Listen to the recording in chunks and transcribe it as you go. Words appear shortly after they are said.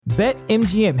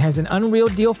BetMGM has an unreal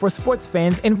deal for sports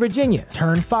fans in Virginia.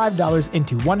 Turn $5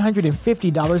 into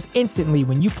 $150 instantly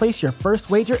when you place your first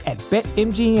wager at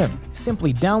BetMGM.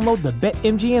 Simply download the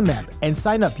BetMGM app and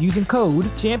sign up using code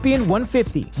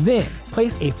Champion150. Then,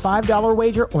 place a $5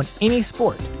 wager on any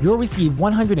sport. You'll receive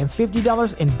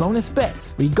 $150 in bonus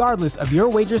bets, regardless of your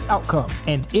wager's outcome.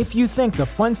 And if you think the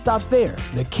fun stops there,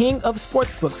 the King of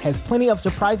Sportsbooks has plenty of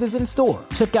surprises in store.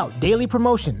 Check out daily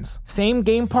promotions,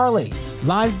 same-game parlays,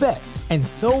 live bets, and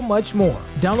so much more.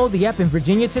 Download the app in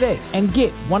Virginia today and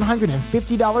get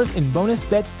 $150 in bonus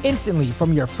bets instantly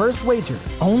from your first wager.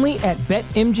 Only at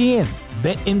BetMGM.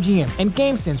 BetMGM and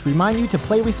GameSense remind you to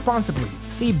play responsibly.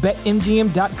 See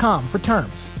BetMGM.com for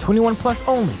terms. 21 plus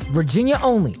only. Virginia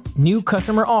only. New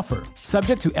customer offer.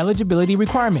 Subject to eligibility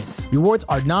requirements. Rewards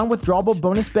are non-withdrawable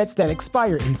bonus bets that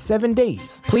expire in 7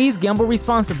 days. Please gamble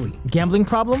responsibly. Gambling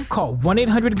problem? Call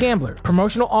 1-800-GAMBLER.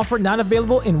 Promotional offer not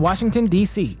available in Washington,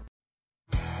 D.C.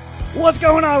 What's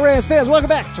going on, Rams fans? Welcome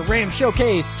back to Rams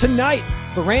Showcase. Tonight,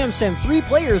 the Rams send 3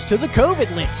 players to the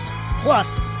COVID list.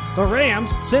 Plus, the Rams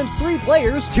send 3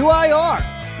 players to IR.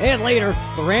 And later,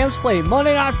 the Rams play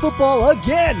Monday Night Football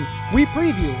again. We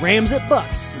preview Rams at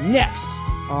Bucks next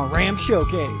on Rams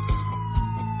Showcase.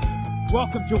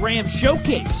 Welcome to Rams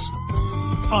Showcase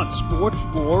on Sports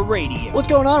War Radio. What's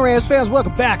going on, Rams fans?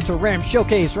 Welcome back to Rams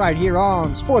Showcase right here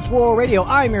on Sports War Radio.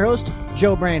 I'm your host,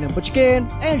 Joe Brandon, but you can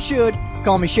and should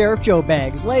call me Sheriff Joe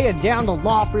Bags. Laying down the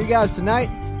law for you guys tonight.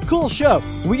 Cool show.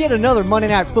 We get another Monday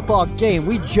Night Football game.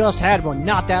 We just had one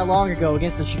not that long ago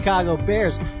against the Chicago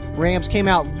Bears. Rams came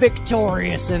out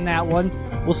victorious in that one.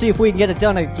 We'll see if we can get it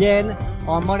done again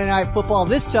on Monday Night Football.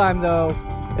 This time, though,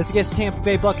 it's against the Tampa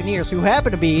Bay Buccaneers, who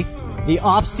happen to be the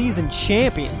off-season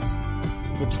champions.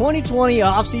 The 2020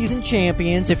 off-season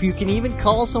champions, if you can even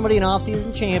call somebody an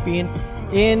off-season champion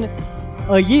in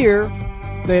a year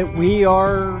that we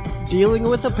are dealing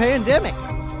with a pandemic,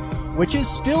 which is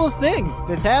still a thing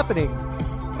that's happening.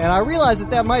 And I realize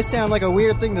that might sound like a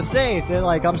weird thing to say, that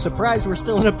like I'm surprised we're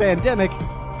still in a pandemic,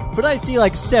 but I see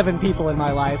like 7 people in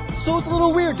my life, so it's a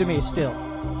little weird to me still.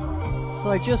 It's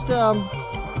like just, I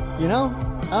don't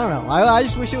know. I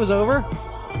just wish it was over.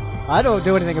 I don't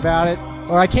do anything about it,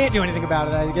 or I can't do anything about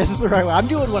it, I guess is the right way. I'm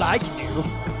doing what I can do,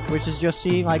 which is just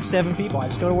seeing like 7 people. I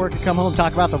just go to work and come home and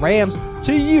talk about the Rams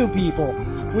to you people,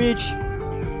 which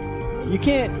you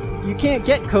can't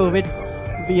get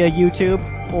COVID via YouTube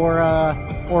or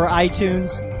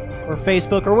iTunes or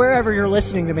Facebook or wherever you're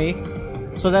listening to me.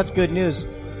 So that's good news.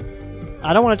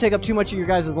 I don't want to take up too much of your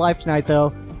guys' life tonight,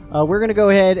 though. We're going to go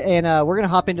ahead and we're going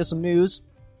to hop into some news.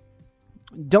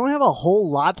 Don't have a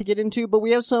whole lot to get into, but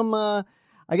we have some, I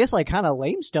guess, like kind of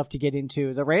lame stuff to get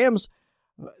into. The Rams,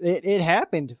 it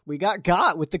happened. We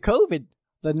got with the COVID.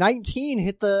 The 19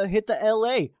 hit the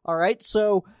LA. All right,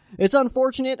 so it's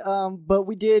unfortunate, but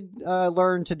we did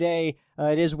learn today.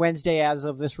 It is Wednesday as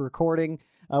of this recording.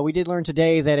 We did learn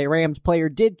today that a Rams player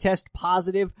did test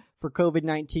positive for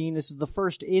COVID-19. This is the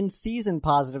first in-season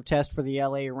positive test for the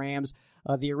LA Rams.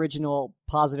 The original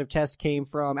positive test came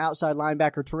from outside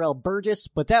linebacker Terrell Burgess,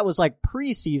 but that was like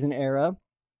preseason era.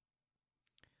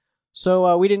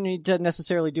 So we didn't need to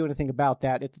necessarily do anything about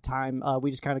that at the time.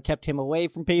 We just kind of kept him away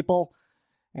from people.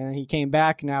 And he came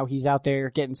back. Now he's out there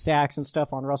getting sacks and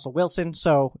stuff on Russell Wilson.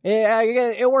 So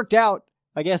it worked out,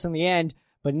 I guess, in the end.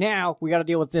 But now we got to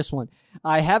deal with this one.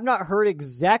 I have not heard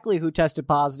exactly who tested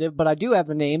positive, but I do have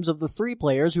the names of the 3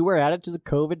 players who were added to the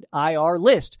COVID IR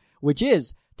list, which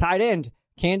is tight end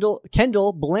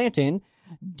Kendall Blanton,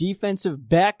 defensive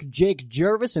back Jake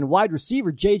Jervis, and wide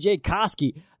receiver J.J.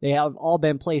 Koski. They have all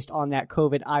been placed on that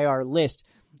COVID IR list.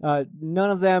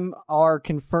 None of them are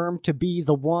confirmed to be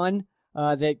the one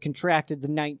that contracted the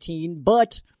 19,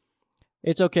 but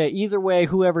it's okay. Either way,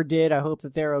 whoever did, I hope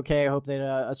that they're okay. I hope that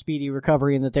a speedy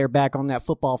recovery and that they're back on that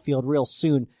football field real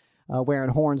soon,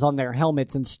 wearing horns on their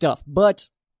helmets and stuff. But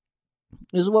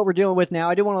this is what we're dealing with now.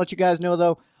 I do want to let you guys know,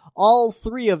 though, all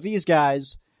 3 of these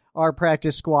guys are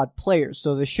practice squad players,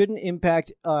 so this shouldn't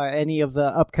impact any of the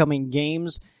upcoming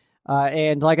games.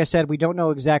 And like I said, we don't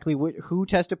know exactly who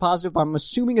tested positive, but I'm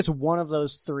assuming it's one of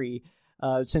those 3.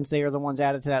 Since they are the ones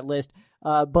added to that list.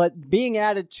 But being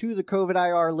added to the COVID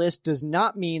IR list does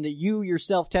not mean that you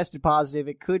yourself tested positive.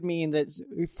 It could mean that,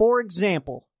 for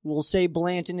example, we'll say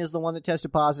Blanton is the one that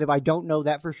tested positive. I don't know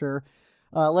that for sure.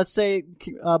 Let's say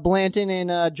Blanton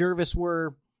and Jervis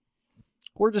were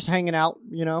just hanging out,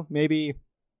 maybe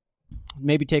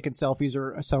taking selfies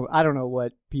or so. I don't know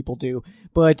what people do,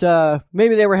 but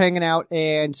maybe they were hanging out,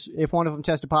 and if one of them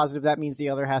tested positive, that means the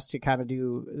other has to kind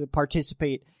of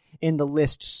participate in the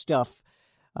list stuff.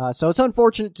 So it's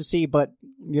unfortunate to see, but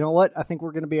you know what? I think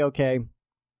we're going to be okay.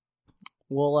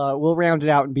 We'll round it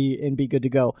out and be good to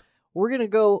go. We're going to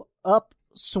go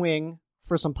upswing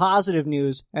for some positive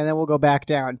news, and then we'll go back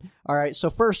down. All right, so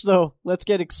first, though, let's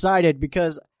get excited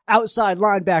because outside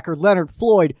linebacker Leonard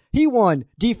Floyd, he won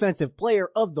Defensive Player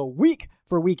of the Week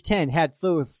for Week 10, had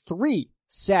 3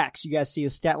 sacks. You guys see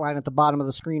his stat line at the bottom of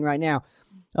the screen right now.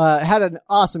 Had an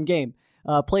awesome game,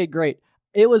 played great.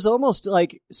 It was almost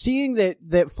like seeing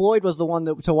that Floyd was the one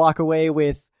to walk away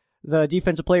with the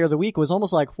Defensive Player of the Week was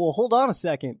almost like, well, hold on a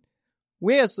second.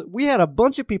 We had a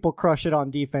bunch of people crush it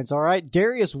on defense, all right?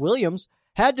 Darius Williams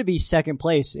had to be second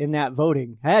place in that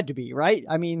voting. Had to be, right?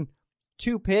 I mean,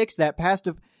 2 picks, that pass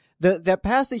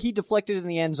that he deflected in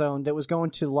the end zone that was going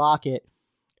to Lockett.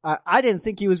 I didn't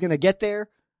think he was going to get there.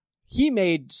 He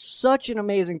made such an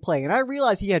amazing play. And I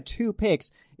realized he had 2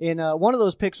 picks. And one of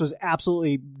those picks was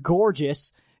absolutely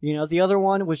gorgeous. You know, the other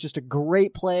one was just a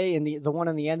great play. And the one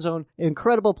in the end zone,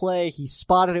 incredible play. He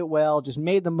spotted it well, just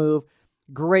made the move.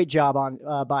 Great job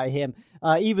by him.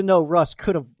 Even though Russ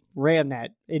could have ran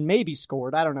that and maybe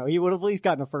scored. I don't know. He would have at least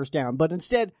gotten a first down. But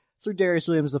instead, threw Darius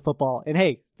Williams the football. And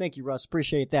hey, thank you, Russ.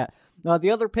 Appreciate that.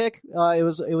 The other pick, it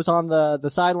was on the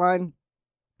sideline.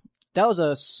 That was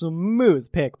a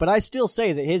smooth pick, but I still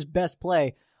say that his best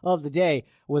play of the day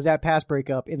was that pass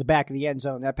breakup in the back of the end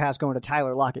zone, that pass going to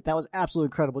Tyler Lockett. That was absolutely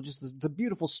incredible. Just the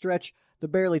beautiful stretch, the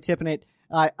barely tipping it.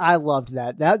 I loved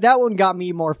that. That one got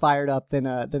me more fired up than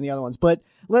the other ones. But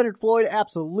Leonard Floyd,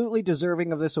 absolutely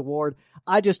deserving of this award.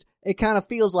 It kind of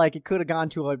feels like it could have gone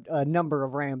to a number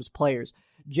of Rams players.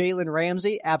 Jalen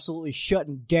Ramsey, absolutely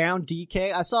shutting down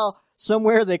DK. I saw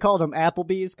somewhere they called him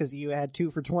Applebee's because he had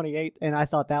 2 for 28, and I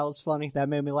thought that was funny. That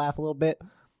made me laugh a little bit.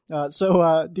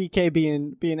 So DK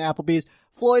being Applebee's.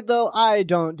 Floyd, though, I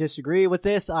don't disagree with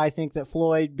this. I think that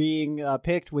Floyd being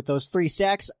picked with those 3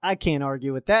 sacks, I can't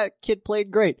argue with that. Kid played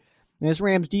great. And this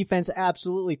Rams defense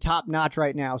absolutely top notch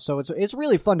right now. So it's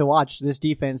really fun to watch. This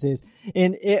defense is.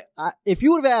 And if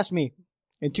you would have asked me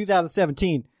in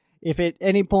 2017, if at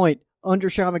any point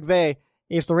under Sean McVay,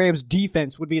 if the Rams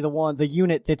defense would be the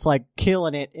unit that's like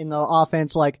killing it in the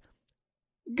offense, like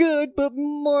good, but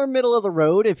more middle of the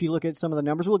road. If you look at some of the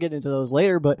numbers, we'll get into those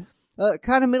later, but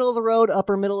kind of middle of the road,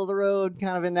 upper middle of the road,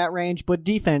 kind of in that range, but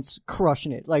defense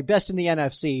crushing it, like best in the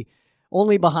NFC,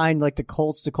 only behind like the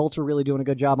Colts. The Colts are really doing a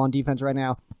good job on defense right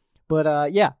now.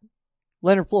 But yeah,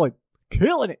 Leonard Floyd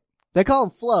killing it. They call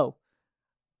him Flo.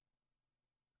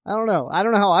 I don't know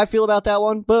how I feel about that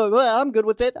one, but I'm good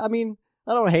with it. I mean,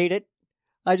 I don't hate it.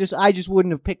 I just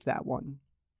wouldn't have picked that one.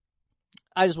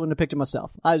 I just wouldn't have picked it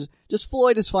myself.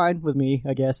 Floyd is fine with me,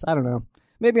 I guess. I don't know.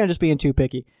 Maybe I'm just being too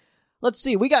picky. Let's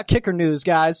see. We got kicker news,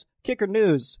 guys. Kicker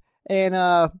news. And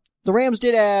the Rams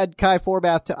did add Kai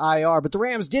Forbath to IR, but the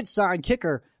Rams did sign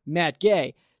kicker Matt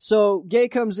Gay. So Gay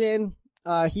comes in.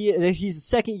 He's the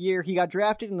second year. He got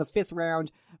drafted in the 5th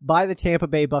round by the Tampa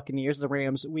Bay Buccaneers, the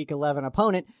Rams' Week 11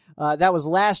 opponent. That was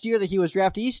last year that he was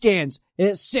drafted. He stands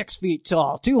at 6 feet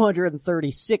tall,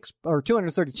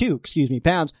 232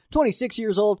 pounds, 26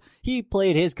 years old. He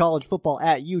played his college football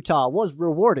at Utah, was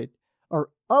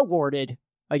awarded,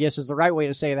 I guess is the right way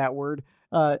to say that word,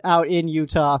 out in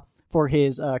Utah for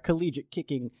his collegiate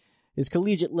kicking. His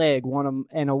collegiate leg won him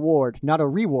an award, not a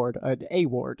reward, an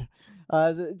award.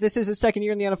 This is his second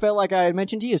year in the NFL, like I had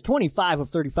mentioned. He is 25 of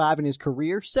 35 in his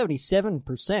career,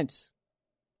 77%.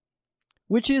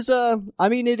 Which is,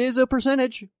 it is a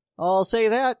percentage. I'll say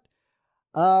that.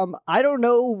 I don't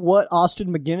know what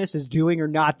Austin McGinnis is doing or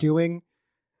not doing,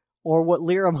 or what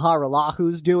Liram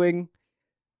Haralahu doing,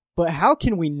 but how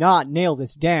can we not nail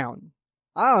this down?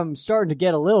 I'm starting to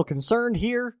get a little concerned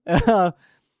here.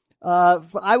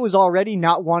 I was already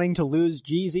not wanting to lose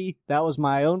Jeezy. That was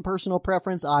my own personal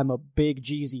preference. I'm a big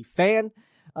Jeezy fan.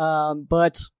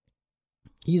 But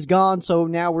he's gone, so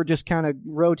now we're just kind of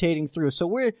rotating through. So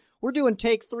we're doing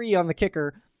take 3 on the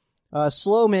kicker.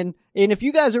 Sloman, and if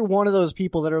you guys are one of those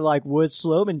people that are like, what's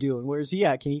Sloman doing? Where's he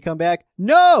at? Can he come back?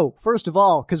 No! First of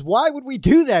all, because why would we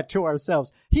do that to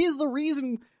ourselves? He's the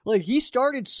reason, like, he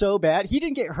started so bad. He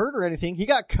didn't get hurt or anything. He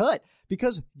got cut.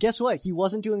 Because guess what? He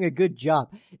wasn't doing a good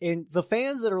job. And the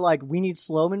fans that are like, we need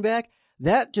Sloman back,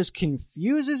 that just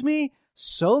confuses me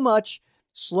so much.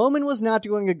 Sloman was not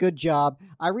doing a good job.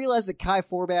 I realized that Kai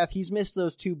Forbath, he's missed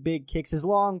those 2 big kicks. As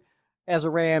long as a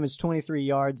Ram is 23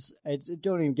 yards.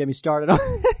 Don't even get me started on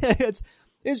it.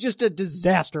 It's just a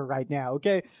disaster right now,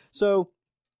 okay? So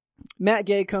Matt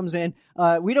Gay comes in.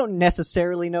 We don't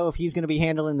necessarily know if he's going to be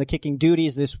handling the kicking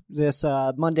duties this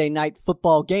Monday night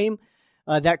football game.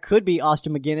 That could be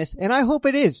Austin McGinnis, and I hope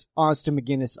it is Austin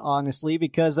McGinnis, honestly,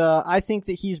 because I think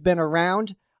that he's been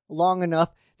around long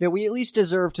enough that we at least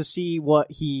deserve to see what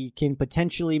he can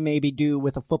potentially maybe do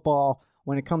with a football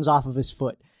when it comes off of his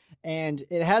foot. And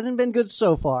it hasn't been good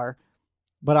so far,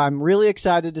 but I'm really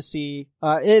excited to see.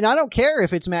 And I don't care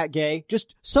if it's Matt Gay.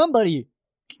 Just somebody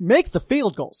make the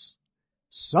field goals.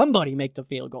 Somebody make the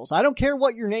field goals. I don't care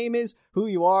what your name is, who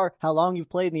you are, how long you've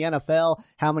played in the NFL,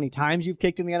 how many times you've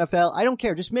kicked in the NFL. I don't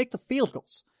care. Just make the field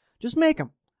goals. Just make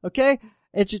them. Okay?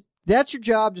 That's your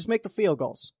job. Just make the field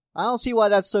goals. I don't see why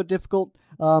that's so difficult.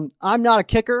 I'm not a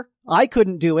kicker. I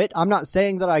couldn't do it. I'm not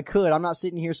saying that I could. I'm not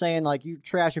sitting here saying like you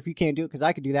trash if you can't do it because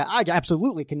I could do that. I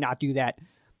absolutely cannot do that.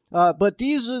 But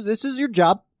this is your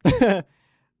job. And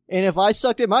if I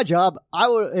sucked at my job, I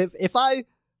would, if I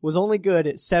was only good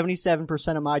at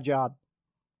 77% of my job,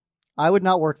 I would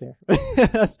not work there.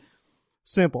 That's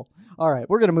simple. All right,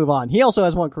 we're going to move on. He also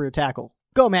has one career tackle.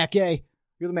 Go, Matt Gay.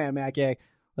 You're the man, Matt Gay.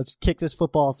 Let's kick this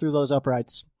football through those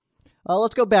uprights.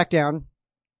 Let's go back down.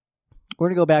 We're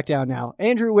going to go back down now.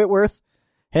 Andrew Whitworth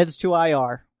heads to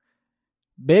IR.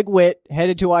 Big Whit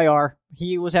headed to IR.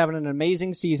 He was having an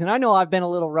amazing season. I know I've been a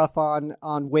little rough on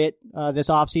Whit this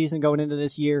offseason going into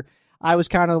this year. I was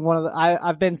kind of one of the,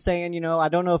 I've been saying, I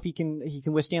don't know if he can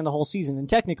withstand the whole season. And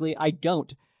technically, I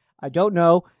don't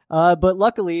know. But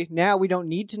luckily, now we don't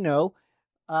need to know.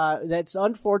 That's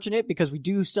unfortunate because we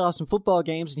do still have some football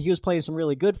games, and he was playing some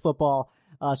really good football.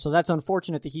 So that's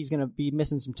unfortunate that he's going to be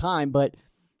missing some time. But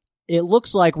it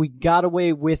looks like we got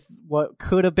away with what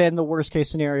could have been the worst case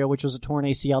scenario, which was a torn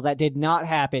ACL. That did not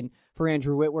happen for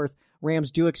Andrew Whitworth.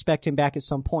 Rams do expect him back at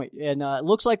some point. And it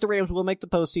looks like the Rams will make the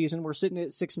postseason. We're sitting at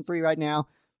 6-3 right now,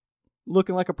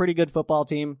 looking like a pretty good football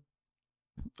team.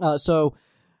 So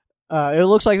it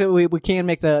looks like that we can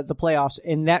make the playoffs,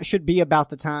 and that should be about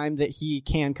the time that he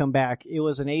can come back. It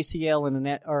was an ACL and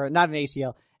not an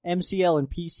ACL, MCL and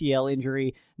PCL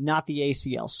injury, not the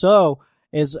ACL. So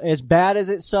as bad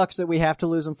as it sucks that we have to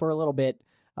lose him for a little bit,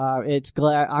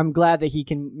 I'm glad that he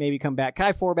can maybe come back.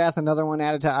 Kai Forbath, another one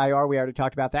added to IR. We already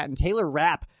talked about that. And Taylor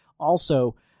Rapp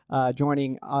also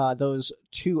joining those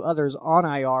two others on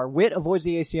IR. Witt avoids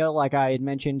the ACL, like I had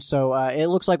mentioned, so it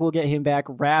looks like we'll get him back.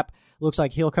 Rapp looks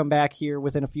like he'll come back here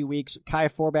within a few weeks. Kai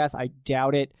Forbath, I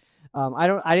doubt it.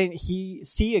 I didn't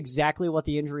see exactly what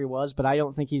the injury was, but I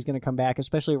don't think he's going to come back,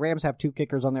 especially Rams have two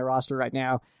kickers on their roster right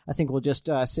now. I think we'll just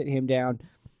sit him down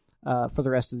for the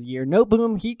rest of the year.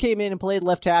 Noteboom, he came in and played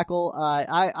left tackle.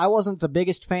 I wasn't the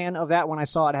biggest fan of that when I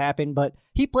saw it happen, but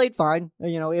he played fine.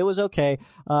 It was okay.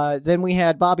 Then we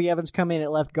had Bobby Evans come in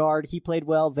at left guard. He played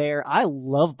well there. I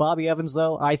love Bobby Evans,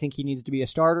 though. I think he needs to be a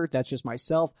starter. That's just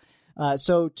myself.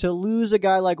 So to lose a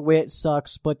guy like Witt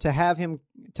sucks, but to have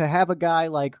a guy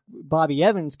like Bobby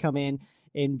Evans come in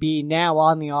and be now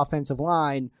on the offensive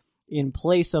line in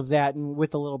place of that and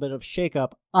with a little bit of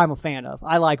shakeup, I'm a fan of.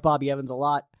 I like Bobby Evans a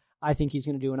lot. I think he's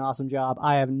going to do an awesome job.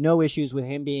 I have no issues with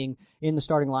him being in the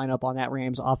starting lineup on that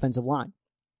Rams offensive line.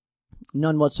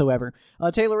 None whatsoever.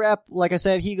 Taylor Rapp, like I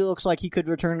said, he looks like he could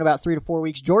return in about 3 to 4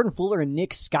 weeks. Jordan Fuller and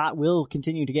Nick Scott will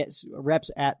continue to get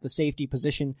reps at the safety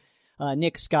position.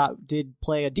 Nick Scott did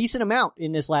play a decent amount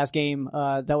in this last game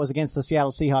that was against the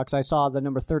Seattle Seahawks. I saw the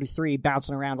number 33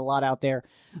 bouncing around a lot out there.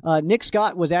 Nick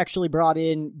Scott was actually brought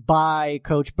in by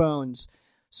Coach Bones.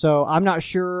 So I'm not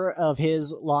sure of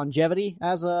his longevity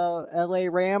as a LA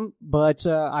Ram, but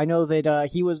I know that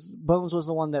Bones was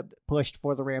the one that pushed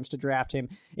for the Rams to draft him.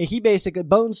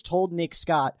 Bones told Nick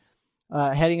Scott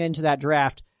heading into that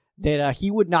draft that he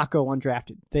would not go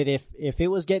undrafted. That if it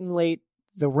was getting late,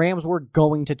 the Rams were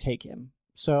going to take him.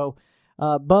 So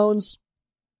Bones,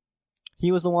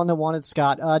 he was the one that wanted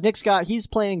Scott. Nick Scott, he's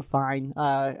playing fine.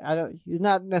 He's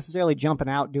not necessarily jumping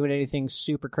out doing anything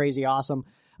super crazy awesome.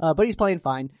 But he's playing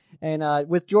fine. And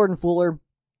with Jordan Fuller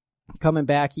coming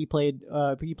back, he played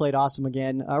awesome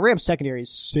again. Rams secondary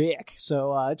is sick,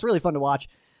 so it's really fun to watch.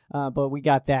 But we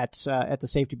got that at the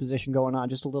safety position going on,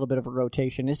 just a little bit of a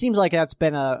rotation. It seems like that's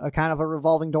been a kind of a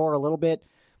revolving door a little bit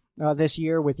this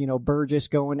year with, Burgess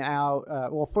going out.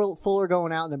 Fuller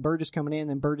going out, and then Burgess coming in,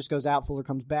 then Burgess goes out, Fuller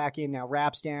comes back in, now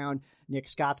Rapp's down, Nick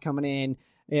Scott's coming in.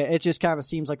 It just kind of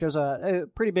seems like there's a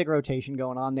pretty big rotation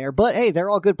going on there. But, hey, they're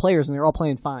all good players, and they're all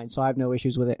playing fine, so I have no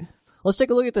issues with it. Let's take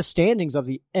a look at the standings of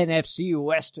the NFC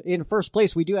West. In first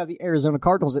place, we do have the Arizona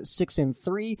Cardinals at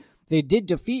 6-3. They did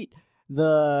defeat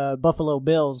the Buffalo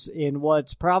Bills in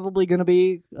what's probably going to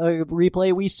be a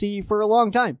replay we see for a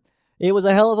long time. It was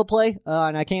a hell of a play,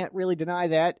 and I can't really deny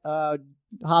that.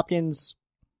 Hopkins,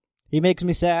 he makes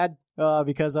me sad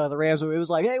because the Rams, it was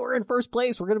like, hey, we're in first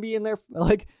place. We're going to be in there,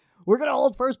 we're going to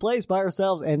hold first place by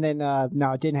ourselves. And then,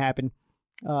 no, it didn't happen.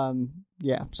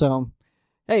 So,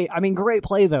 hey, great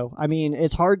play, though.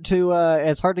 It's hard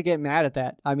to get mad at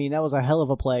that. That was a hell of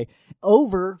a play.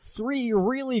 Over 3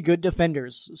 really good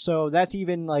defenders. So that's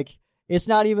even, It's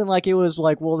not even like it was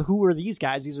like, well, who are these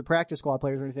guys? These are practice squad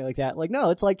players or anything like that. Like,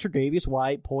 no, it's like Tre'Davious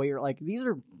White, Poyer. Like, these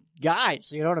are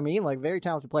guys, you know what I mean? Like, very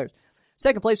talented players.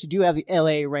 Second place, you do have the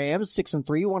LA Rams, 6-3,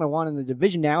 1-1 in the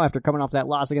division now after coming off that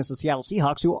loss against the Seattle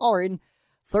Seahawks, who are in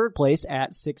third place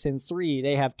at 6-3.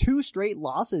 They have 2 straight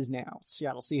losses now,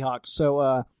 Seattle Seahawks.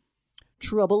 So,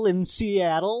 trouble in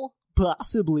Seattle,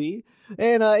 possibly.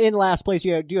 And in last place,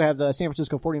 you do have the San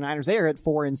Francisco 49ers. They are at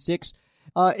 4-6.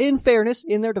 In fairness,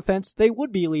 in their defense, they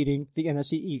would be leading the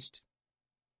NFC East.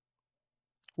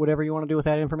 Whatever you want to do with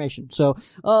that information. So,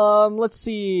 let's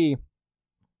see.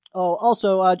 Oh,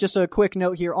 also, just a quick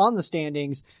note here on the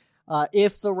standings.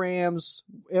 If the Rams,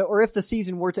 or if the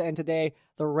season were to end today,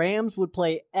 the Rams would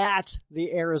play at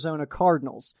the Arizona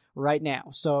Cardinals right now.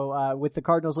 So, with the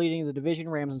Cardinals leading the division,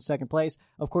 Rams in second place.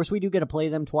 Of course, we do get to play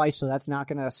them twice, so that's not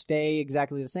going to stay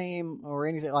exactly the same or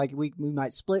anything. Like, we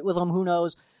might split with them, who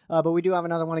knows? But we do have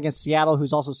another one against Seattle,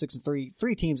 who's also 6-3.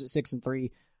 3 teams at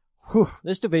 6-3. Whew,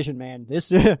 this division, man,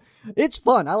 it's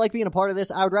fun. I like being a part of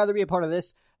this. I would rather be a part of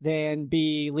this than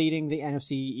be leading the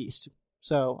NFC East.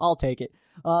 So I'll take it.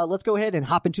 Let's go ahead and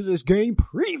hop into this game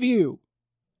preview.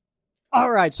 All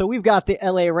right, so we've got the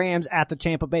LA Rams at the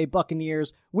Tampa Bay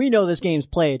Buccaneers. We know this game's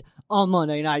played on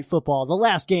Monday Night Football, the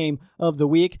last game of the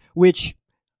week, which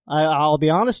I'll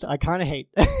be honest, I kind of hate.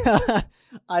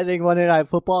 I think Monday Night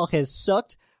Football has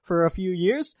sucked for a few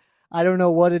years. I don't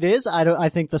know what it is. I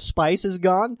think the spice is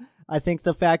gone. I think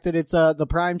the fact that it's the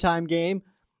primetime game,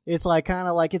 it's like kind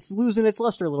of like it's losing its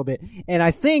luster a little bit. And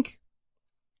I think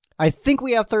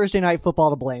we have Thursday Night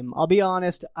Football to blame. I'll be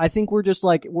honest. I think we're just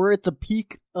like, we're at the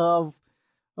peak of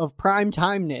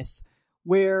primetimeness,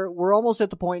 where we're almost at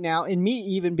the point now, and me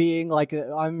even being like,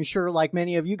 I'm sure like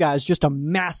many of you guys, just a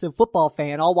massive football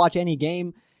fan. I'll watch any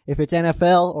game if it's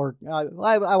NFL or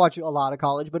I watch a lot of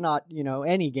college, but not,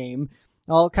 any game.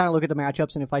 I'll kind of look at the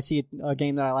matchups, and if I see a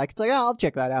game that I like, it's like, I'll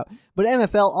check that out. But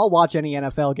NFL, I'll watch any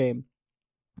NFL game.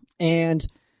 And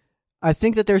I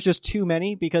think that there's just too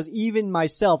many, because even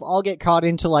myself, I'll get caught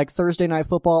into like Thursday Night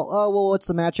Football. Oh, well, what's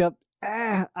the matchup?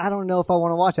 I don't know if I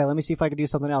want to watch that. Let me see if I can do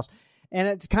something else. And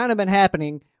it's kind of been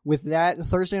happening with that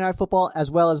Thursday Night Football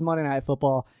as well as Monday Night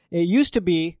Football. It used to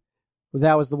be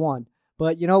that was the one.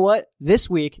 But you know what? This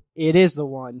week, it is the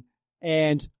one.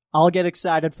 And I'll get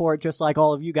excited for it just like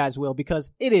all of you guys will,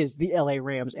 because it is the LA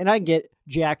Rams. And I can get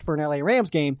jacked for an LA Rams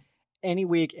game any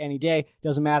week, any day.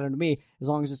 Doesn't matter to me. As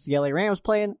long as it's the LA Rams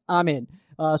playing, I'm in.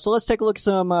 So let's take a look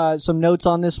at some notes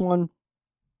on this one.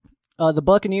 The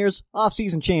Buccaneers,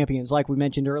 off-season champions, like we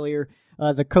mentioned earlier.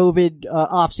 The COVID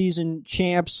off-season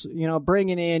champs,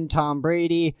 bringing in Tom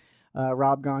Brady,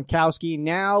 Rob Gronkowski.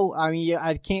 Now, I mean,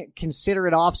 I can't consider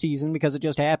it off-season because it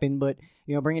just happened, but,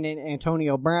 bringing in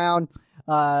Antonio Brown,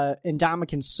 and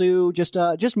Ndamukong Suh,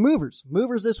 just movers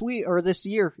this week or this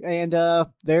year, and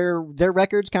their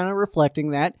record's kind of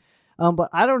reflecting that. But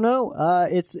I don't know.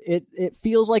 It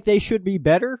feels like they should be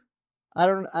better. I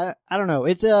don't know.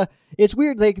 It's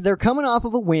weird. They're coming off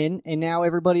of a win, and now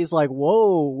everybody's like,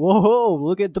 whoa,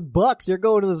 look at the Bucs. They're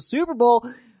going to the Super Bowl.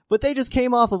 But they just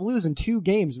came off of losing 2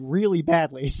 games really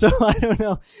badly. So I don't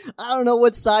know. I don't know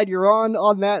what side you're on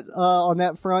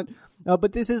that front.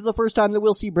 But this is the first time that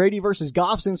we'll see Brady versus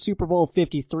Goff since Super Bowl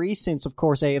 53, since, of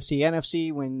course, AFC,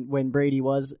 NFC, when Brady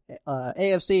was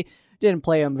AFC. Didn't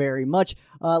play him very much.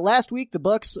 Last week, the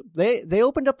Bucs, they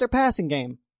opened up their passing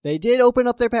game. They did open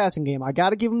up their passing game. I got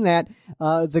to give them that.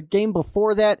 The game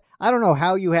before that, I don't know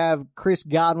how you have Chris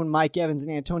Godwin, Mike Evans,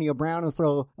 and Antonio Brown and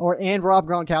Rob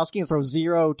Gronkowski and throw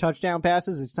 0 touchdown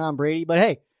passes. It's Tom Brady. But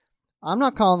hey, I'm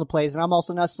not calling the plays, and I'm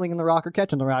also not slinging the rock or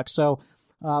catching the rock. So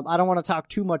I don't want to talk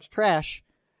too much trash,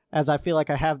 as I feel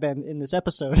like I have been in this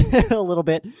episode a little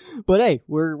bit. But hey,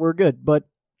 we're good. But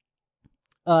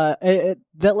that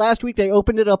last week they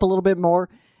opened it up a little bit more,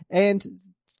 and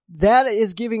that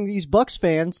is giving these Bucs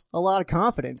fans a lot of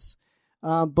confidence.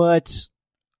 But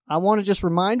I want to just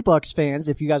remind Bucs fans,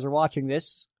 if you guys are watching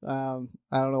this, I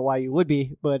don't know why you would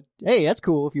be, but hey, that's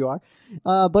cool if you are.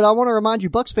 But I want to remind you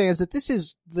Bucs fans that this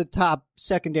is the top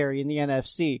secondary in the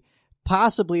NFC,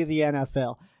 possibly the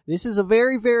NFL. This is a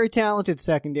very, very talented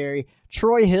secondary.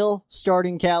 Troy Hill,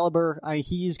 starting caliber.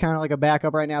 He's kind of like a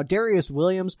backup right now. Darius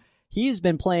Williams, he's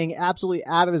been playing absolutely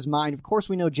out of his mind. Of course,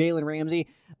 we know Jalen Ramsey.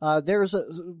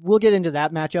 We'll get into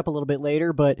that matchup a little bit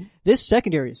later, but this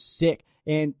secondary is sick,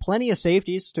 and plenty of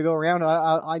safeties to go around.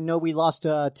 I know we lost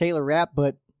Taylor Rapp,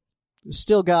 but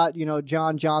still got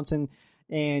John Johnson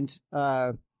and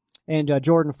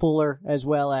Jordan Fuller, as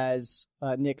well as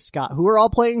Nick Scott, who are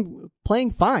all playing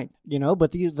fine.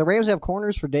 But the Rams have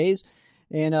corners for days,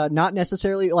 and not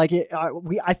necessarily like it.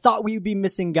 I thought we'd be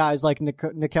missing guys like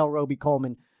Nickel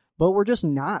Roby-Coleman. but we're just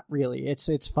not really.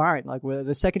 It's fine. Like,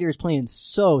 the secondary is playing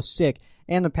so sick,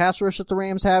 and the pass rush that the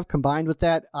Rams have combined with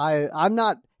that, I'm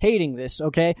not hating this,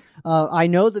 okay? I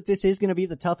know that this is going to be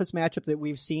the toughest matchup that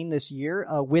we've seen this year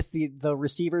with the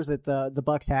receivers that the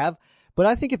Bucs have, but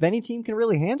I think if any team can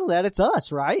really handle that, it's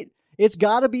us, right? It's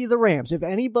got to be the Rams. If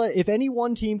any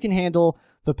one team can handle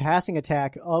the passing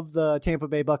attack of the Tampa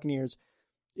Bay Buccaneers,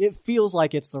 it feels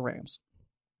like it's the Rams,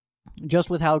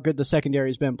 just with how good the secondary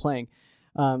has been playing.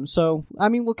 So, I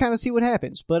mean, we'll kind of see what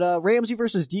happens. But Ramsey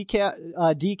versus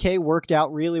DK worked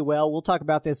out really well. We'll talk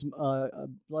about this a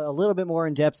little bit more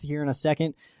in depth here in a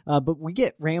second. But we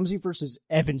get Ramsey versus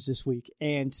Evans this week,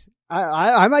 and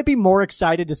I might be more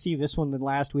excited to see this one than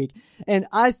last week. And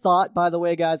I thought, by the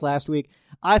way, guys, last week,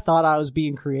 I thought I was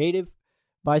being creative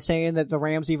by saying that the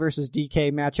Ramsey versus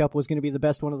DK matchup was going to be the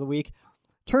best one of the week.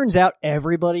 Turns out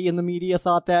everybody in the media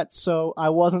thought that, so I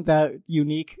wasn't that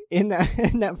unique in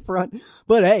that front.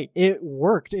 But hey, it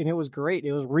worked, and it was great.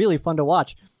 It was really fun to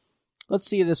watch. Let's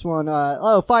see this one.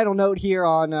 Final note here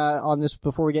on this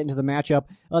before we get into the matchup.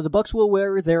 The Bucs will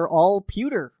wear their all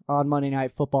pewter on Monday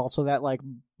Night Football, so that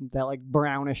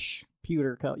brownish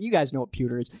pewter color. You guys know what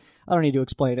pewter is. I don't need to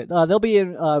explain it. They'll be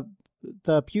in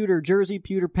the pewter jersey,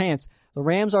 pewter pants. The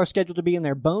Rams are scheduled to be in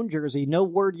their bone jersey. No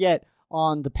word yet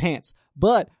on the pants.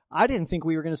 But I didn't think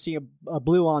we were going to see a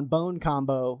blue on bone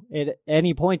combo at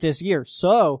any point this year.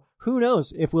 So who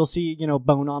knows if we'll see,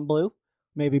 bone on blue,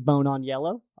 maybe bone on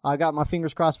yellow. I got my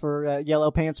fingers crossed for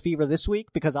yellow pants fever this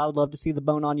week because I would love to see the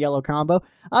bone on yellow combo.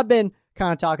 I've been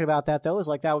kind of talking about that though. It's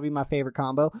like that would be my favorite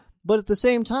combo. But at the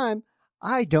same time,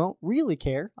 I don't really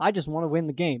care. I just want to win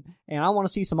the game. And I want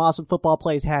to see some awesome football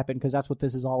plays happen because that's what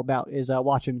this is all about, is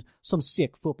watching some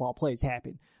sick football plays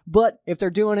happen. But if they're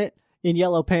doing it in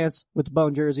yellow pants with the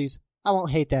bone jerseys, I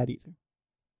won't hate that either.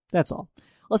 That's all.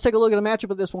 Let's take a look at the matchup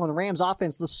of this one. The Rams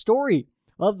offense, the story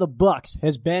of the Bucs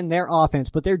has been their offense,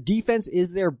 but their defense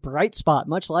is their bright spot,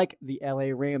 much like the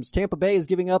LA Rams. Tampa Bay is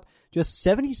giving up just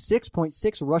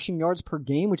 76.6 rushing yards per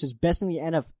game, which is best in the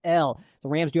NFL. The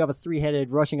Rams do have a three-headed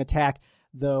rushing attack,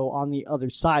 though, on the other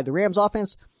side. The Rams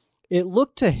offense, it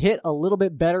looked to hit a little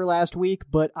bit better last week,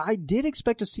 but I did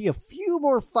expect to see a few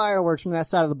more fireworks from that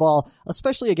side of the ball,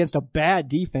 especially against a bad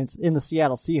defense in the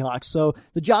Seattle Seahawks. So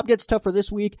the job gets tougher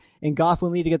this week, and Goff will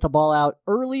need to get the ball out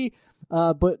early,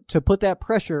 but to put that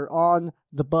pressure on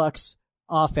the Bucs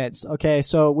offense. Okay,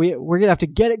 so we're going to have to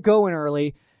get it going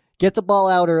early, get the ball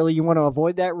out early. You want to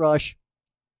avoid that rush,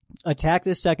 attack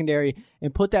this secondary,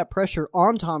 and put that pressure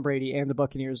on Tom Brady and the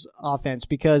Buccaneers offense,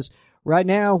 because right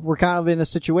now, we're kind of in a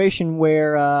situation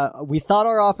where we thought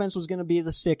our offense was going to be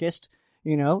the sickest,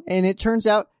 and it turns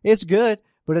out it's good,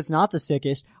 but it's not the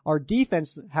sickest. Our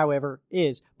defense, however,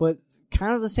 is. But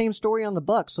kind of the same story on the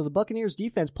Bucs. So the Buccaneers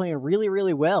defense playing really,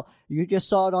 really well. You just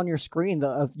saw it on your screen.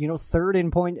 The third in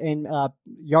point and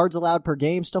yards allowed per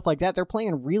game, stuff like that. They're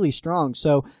playing really strong.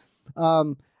 So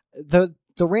the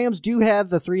Rams do have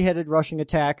the three-headed rushing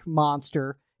attack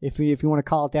monster, if you want to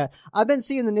call it that. I've been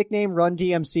seeing the nickname Run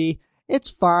DMC. It's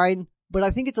fine, but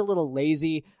I think it's a little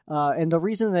lazy. And the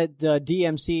reason that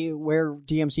DMC, where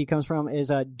DMC comes from,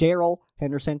 is Darrell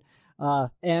Henderson,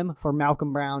 M for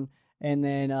Malcolm Brown, and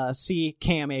then C,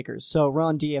 Cam Akers. So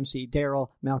Run DMC,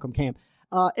 Darrell, Malcolm, Cam.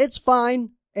 It's fine,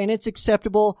 and it's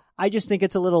acceptable. I just think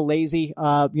it's a little lazy.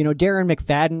 Darren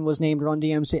McFadden was named Run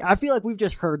DMC. I feel like we've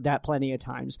just heard that plenty of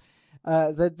times.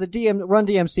 The Run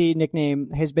DMC nickname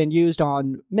has been used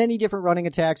on many different running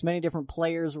attacks, many different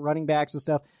players, running backs and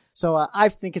stuff. So I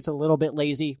think it's a little bit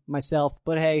lazy myself,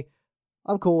 but hey,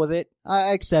 I'm cool with it.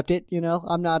 I accept it.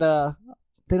 I'm not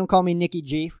they don't call me Nicky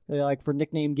G, like for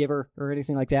nickname giver or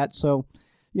anything like that. So,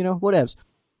 whatevs.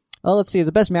 Let's see.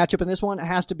 The best matchup in this one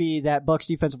has to be that Bucs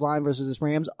defensive line versus this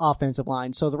Rams offensive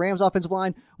line. So the Rams offensive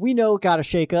line, we know got to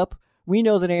shake up. We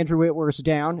know that Andrew Whitworth's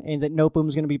down and that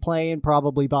Nopum's going to be playing.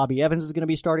 Probably Bobby Evans is going to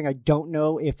be starting. I don't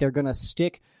know if they're going to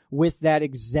stick with that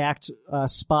exact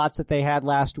spots that they had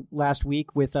last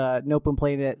week with Nopum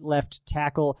playing at left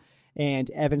tackle and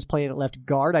Evans playing at left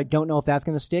guard. I don't know if that's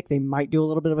going to stick. They might do a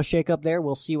little bit of a shakeup there.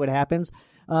 We'll see what happens.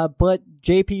 But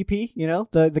JPP,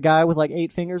 the guy with like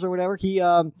 8 fingers or whatever,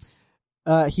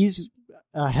 he's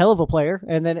a hell of a player.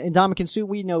 And then Ndamukong Suh,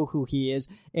 we know who he is.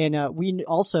 And we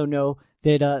also know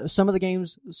that some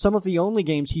of the only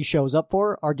games he shows up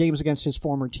for are games against his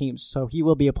former teams. So he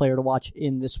will be a player to watch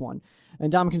in this one.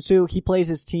 And Ndamukong Suh, he plays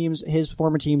his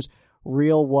former teams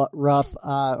real rough,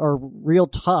 or real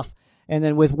tough. And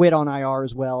then with Witt on IR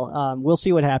as well. We'll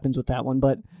see what happens with that one,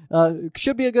 but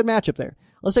should be a good matchup there.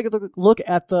 Let's take a look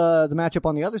at the matchup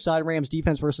on the other side, Rams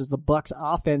defense versus the Bucs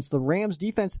offense. The Rams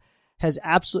defense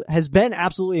has been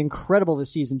absolutely incredible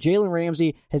this season. Jalen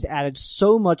Ramsey has added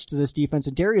so much to this defense,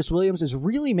 and Darius Williams is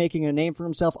really making a name for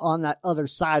himself on that other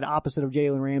side opposite of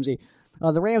Jalen Ramsey.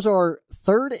 The Rams are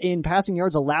third in passing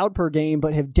yards allowed per game,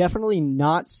 but have definitely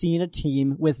not seen a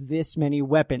team with this many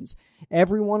weapons.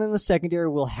 Everyone in the secondary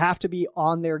will have to be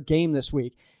on their game this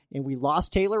week. And we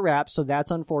lost Taylor Rapp, so that's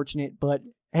unfortunate. But,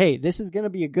 hey, this is going to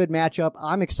be a good matchup.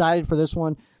 I'm excited for this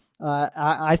one.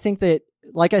 I think that,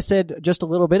 like I said just a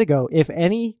little bit ago, if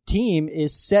any team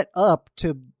is set up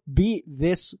to beat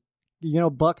this,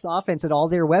 Bucs offense at all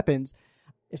their weapons,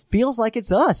 it feels like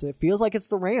it's us. It feels like it's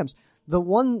the Rams. The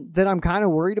one that I'm kind of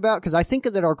worried about, because I think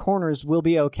that our corners will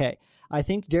be okay. I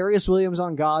think Darius Williams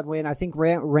on Godwin. I think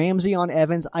Ramsey on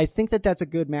Evans. I think that that's a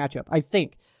good matchup. I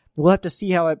think. We'll have to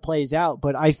see how it plays out,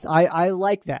 but I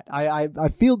like that. I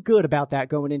feel good about that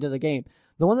going into the game.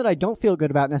 The one that I don't feel good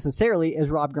about necessarily is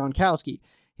Rob Gronkowski.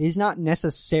 He's not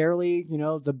necessarily,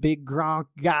 the big Gronk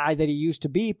guy that he used to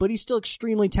be, but he's still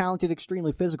extremely talented,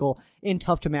 extremely physical, and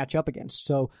tough to match up against.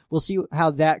 So we'll see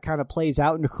how that kind of plays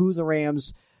out and who the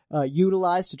Rams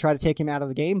utilize to try to take him out of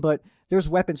the game, but there's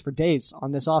weapons for days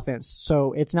on this offense.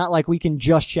 So it's not like we can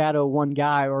just shadow one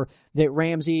guy, or that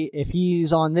Ramsey, if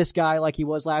he's on this guy like he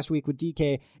was last week with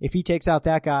DK, if he takes out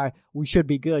that guy, we should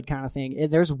be good kind of thing.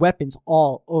 There's weapons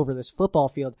all over this football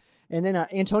field. And then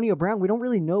Antonio Brown, we don't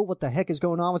really know what the heck is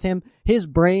going on with him. His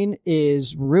brain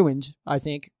is ruined, I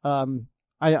think. I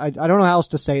don't know how else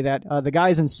to say that. The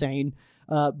guy's insane.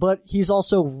 But he's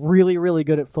also really, really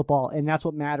good at football, and that's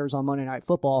what matters on Monday Night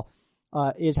Football,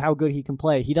 is how good he can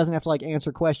play. He doesn't have to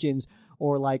answer questions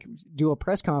or do a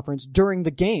press conference during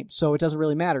the game, so it doesn't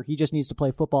really matter. He just needs to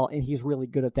play football, and he's really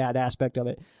good at that aspect of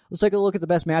it. Let's take a look at the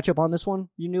best matchup on this one.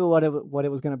 You knew what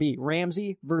it was going to be.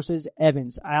 Ramsey versus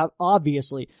Evans,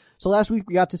 obviously. So last week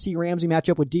we got to see Ramsey match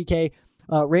up with DK.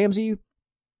 Ramsey,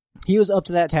 he was up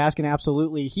to that task, and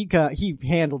absolutely, he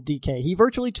handled DK. He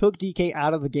virtually took DK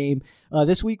out of the game.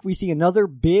 This week, we see another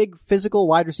big physical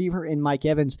wide receiver in Mike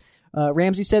Evans.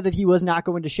 Ramsey said that he was not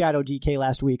going to shadow DK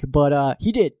last week, but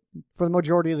he did for the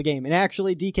majority of the game. And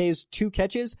actually, DK's 2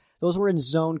 catches, those were in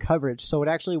zone coverage, so it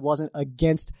actually wasn't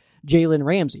against Jalen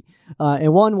Ramsey.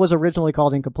 And one was originally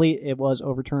called incomplete. It was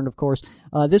overturned, of course.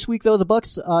 This week, though, the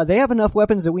Bucs, they have enough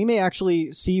weapons that we may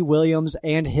actually see Williams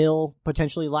and Hill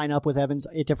potentially line up with Evans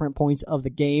at different points of the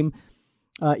game.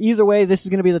 Either way, this is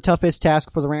going to be the toughest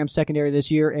task for the Rams secondary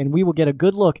this year, and we will get a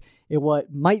good look at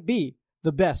what might be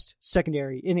the best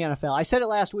secondary in the NFL. I said it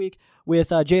last week with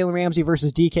Jalen Ramsey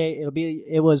versus DK.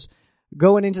 It was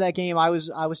going into that game. I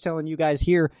was telling you guys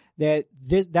here that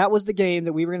that was the game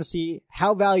that we were going to see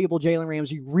how valuable Jalen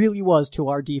Ramsey really was to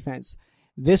our defense.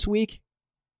 This week,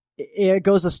 it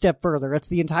goes a step further. It's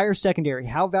the entire secondary.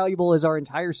 How valuable is our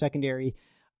entire secondary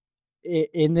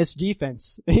in this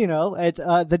defense? It's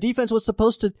the defense was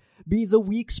supposed to be the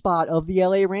weak spot of the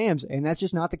LA Rams, and that's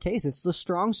just not the case. It's the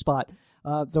strong spot.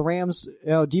 The Rams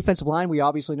defensive line, we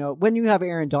obviously know when you have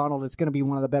Aaron Donald, it's going to be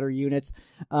one of the better units.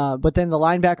 But then the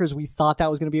linebackers, we thought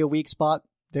that was going to be a weak spot.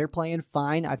 They're playing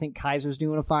fine. I think Kaiser's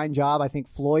doing a fine job. I think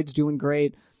Floyd's doing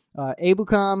great.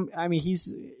 Ebukam, I mean,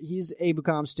 he's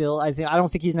Ebukam still. I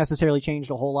don't think he's necessarily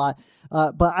changed a whole lot.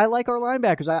 But I like our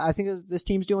linebackers. I think that this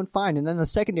team's doing fine. And then the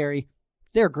secondary,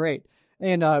 they're great.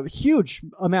 And huge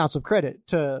amounts of credit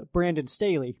to Brandon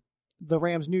Staley, the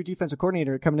Rams' new defensive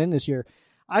coordinator coming in this year.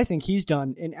 I think he's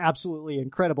done an absolutely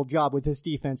incredible job with this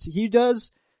defense. He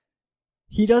does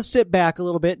sit back a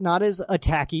little bit, not as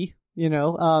attacky,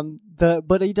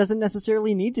 but he doesn't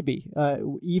necessarily need to be,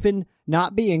 even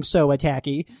not being so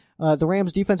attacky. The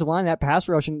Rams defensive line, that pass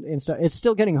rush and stuff, it's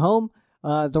still getting home.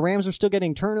 The Rams are still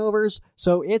getting turnovers,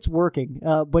 so it's working.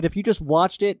 But if you just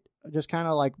watched it, just kind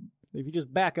of if you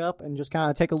just back up and just kind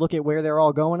of take a look at where they're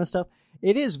all going and stuff,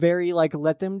 it is very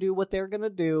let them do what they're going to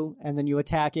do, and then you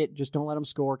attack it, just don't let them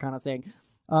score kind of thing.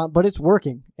 But it's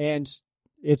working, and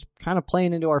it's kind of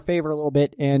playing into our favor a little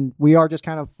bit, and we are just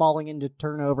kind of falling into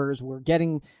turnovers. We're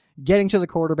getting to the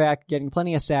quarterback, getting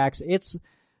plenty of sacks.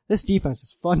 This defense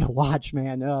is fun to watch,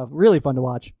 man. Really fun to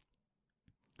watch.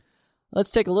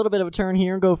 Let's take a little bit of a turn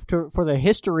here and go for the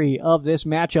history of this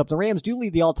matchup. The Rams do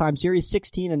lead the all-time series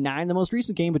 16-9. The most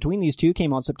recent game between these two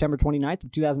came on September 29th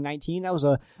of 2019. That was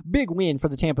a big win for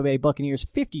the Tampa Bay Buccaneers,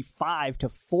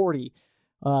 55-40.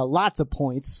 Lots of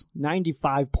points,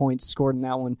 95 points scored in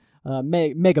that one.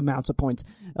 Mega amounts of points.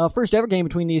 First ever game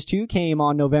between these two came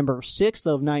on November 6th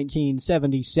of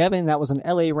 1977. That was an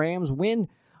LA Rams win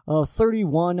of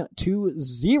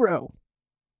 31-0.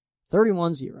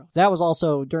 31-0. That was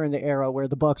also during the era where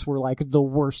the Bucs were the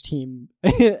worst team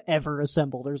ever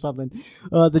assembled or something.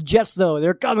 The Jets, though,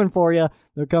 they're coming for you.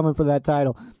 They're coming for that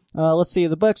title. Let's see.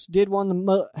 The Bucks did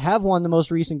have won the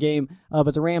most recent game,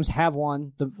 but the Rams have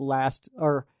won the last,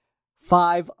 or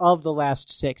 5 of the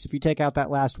last 6. If you take out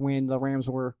that last win, the Rams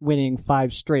were winning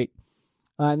 5 straight.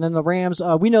 And then the Rams,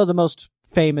 we know the most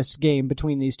famous game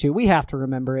between these two. We have to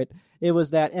remember it. It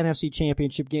was that NFC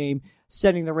Championship game,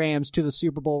 sending the Rams to the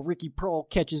Super Bowl. Ricky Proehl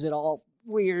catches it all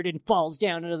weird and falls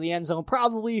down into the end zone.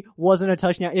 Probably wasn't a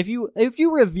touchdown. If you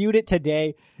reviewed it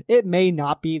today, it may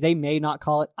not be. They may not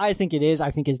call it. I think it is. I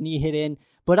think his knee hit in.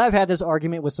 But I've had this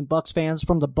argument with some Bucs fans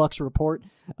from the Bucs Report.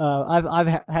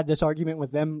 I've had this argument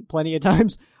with them plenty of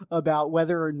times about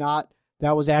whether or not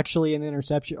that was actually an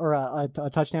interception or a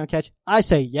touchdown catch. I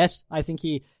say yes. I think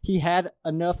he had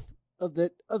enough of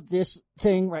this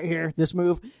thing right here, this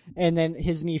move, and then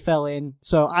his knee fell in.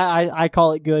 So I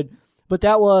call it good. But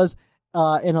that was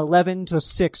an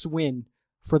 11-6 win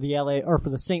for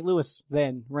the St. Louis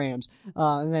then Rams,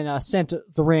 and then sent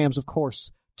the Rams, of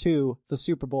course, to the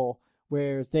Super Bowl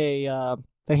where they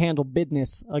handled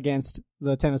business against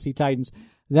the Tennessee Titans.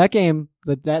 That game,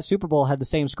 that Super Bowl had the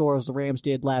same score as the Rams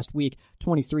did last week,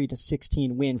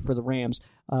 23-16 win for the Rams,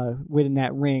 winning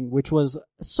that ring, which was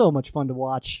so much fun to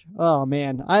watch. Oh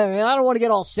man, I don't want to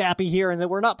get all sappy here, and that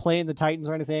we're not playing the Titans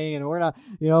or anything, and we're not,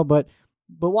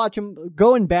 but watch them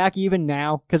going back even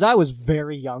now, because I was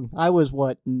very young. I was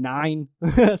 9,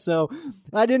 so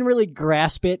I didn't really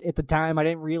grasp it at the time. I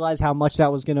didn't realize how much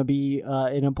that was going to be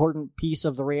an important piece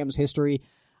of the Rams' history.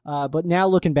 But now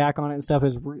looking back on it and stuff,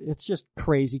 it's just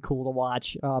crazy cool to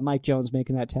watch. Mike Jones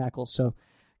making that tackle, so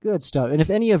good stuff. And if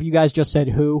any of you guys just said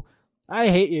who, I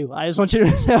hate you. I just want you to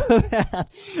know that.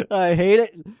 I hate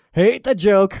it. Hate the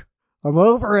joke. I'm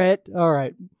over it. All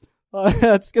right.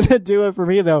 That's going to do it for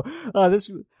me, though.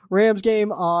 This Rams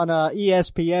game on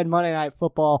ESPN, Monday Night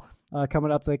Football,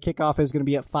 coming up. The kickoff is going to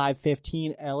be at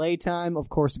 5:15 LA time. Of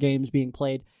course, the game's being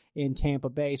played in Tampa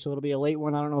Bay, so it'll be a late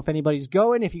one. I don't know if anybody's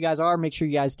going. If you guys are, make sure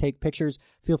you guys take pictures.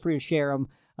 Feel free to share them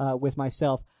with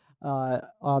myself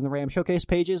on the Ram Showcase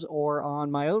pages or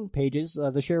on my own pages,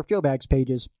 the Sheriff Joe Bags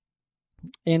pages.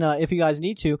 And if you guys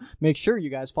need to, make sure you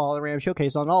guys follow the Ram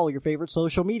Showcase on all your favorite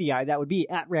social media. That would be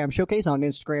at Ram Showcase on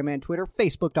Instagram and Twitter,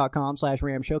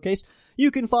 Facebook.com/Ram Showcase.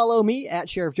 You can follow me at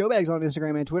Sheriff Joe Bags on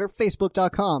Instagram and Twitter,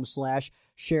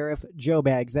 Facebook.com/Sheriff Joe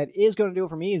Bags. That is going to do it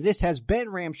for me. This has been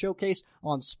Ram Showcase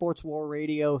on Sports War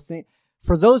Radio.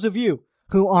 For those of you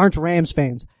who aren't Rams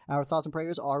fans, our thoughts and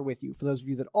prayers are with you. For those of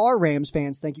you that are Rams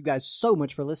fans, thank you guys so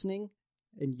much for listening,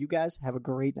 and you guys have a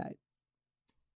great night.